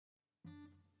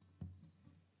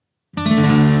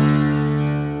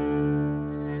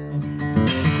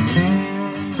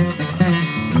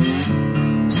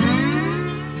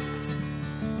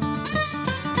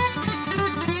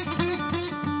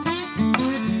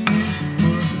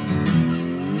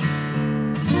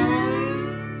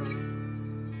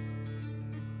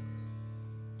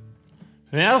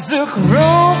As the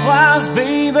crow flies,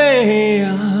 baby,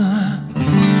 oh,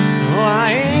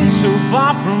 I ain't so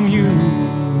far from you.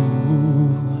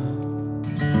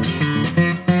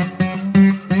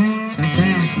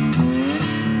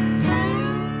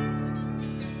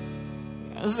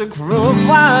 As the crow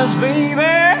flies, baby,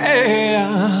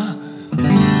 oh,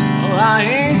 I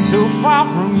ain't so far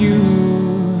from you.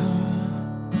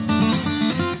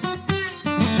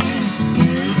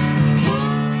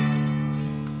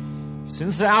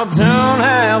 Since I don't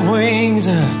have wings,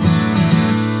 oh,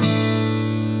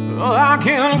 I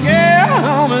can't get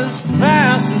home as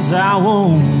fast as I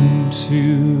want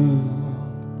to.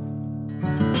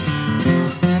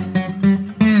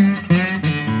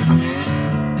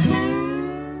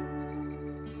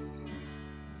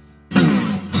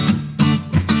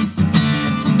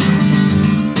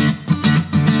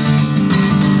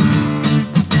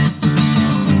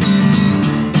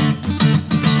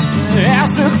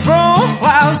 As the crow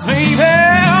flies, baby,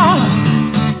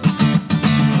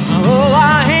 oh,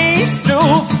 I ain't so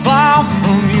far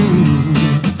from you.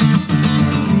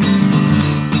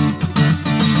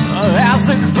 As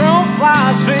the crow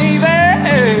flies, baby,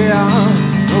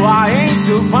 oh, I ain't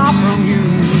so far from you.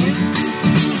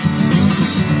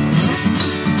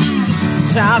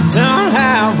 Since I don't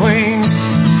have wings,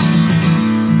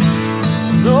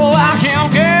 though I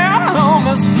can't get home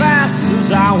as fast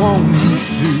as I want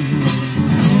to.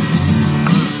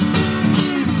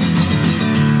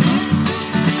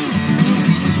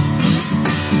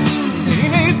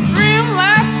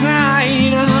 Last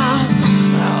night,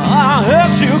 I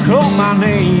heard you call my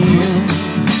name.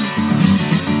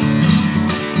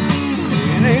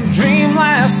 In a dream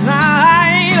last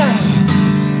night,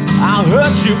 I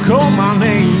heard you call my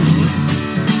name.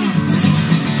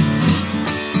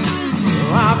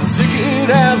 I took it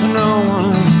as no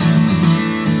one,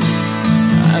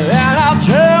 and I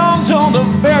jumped on the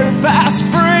very fast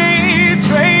freight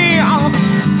train.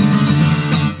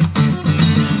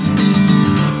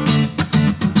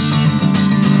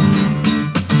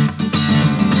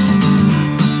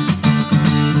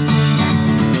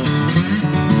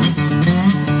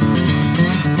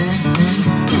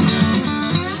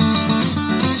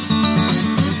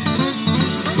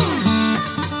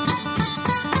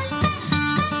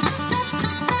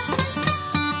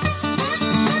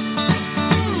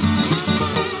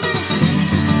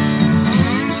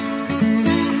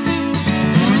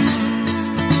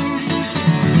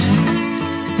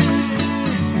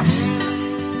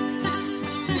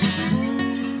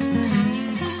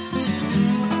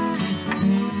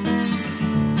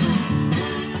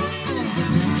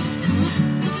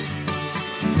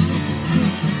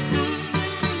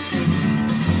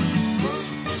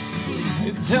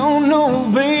 Don't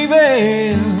know,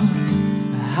 baby,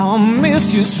 how I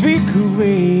miss your sweet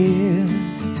caress.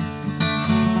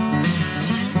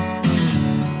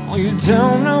 Oh, you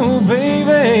don't know,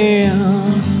 baby,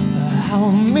 how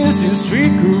I miss your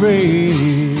sweet caress.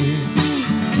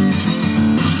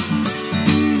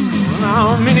 When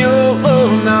I'm in your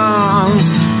loving arms,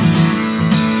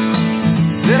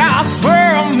 said I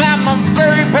swear I'm at my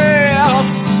very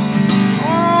best.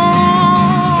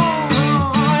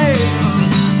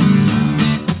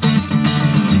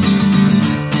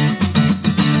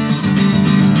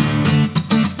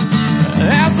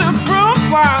 As the crow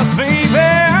flies, baby,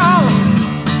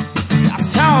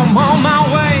 that's how I'm on my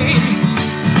way.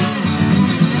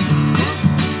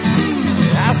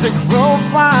 As the crow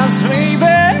flies, baby,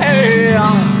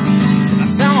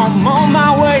 that's how I'm on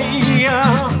my way.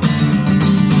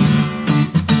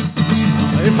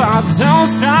 If I don't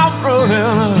stop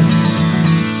rolling,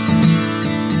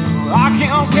 I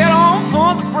can't get on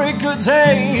for the break of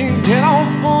day. Get on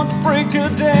for the break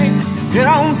of day. Get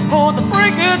on for the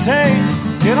break of day.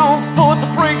 Get on for the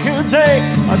break of day.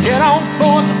 Get on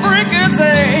for the break of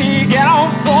day. Get on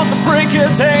for the break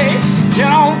of day.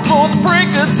 Get on for the break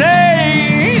of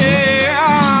day.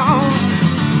 Yeah.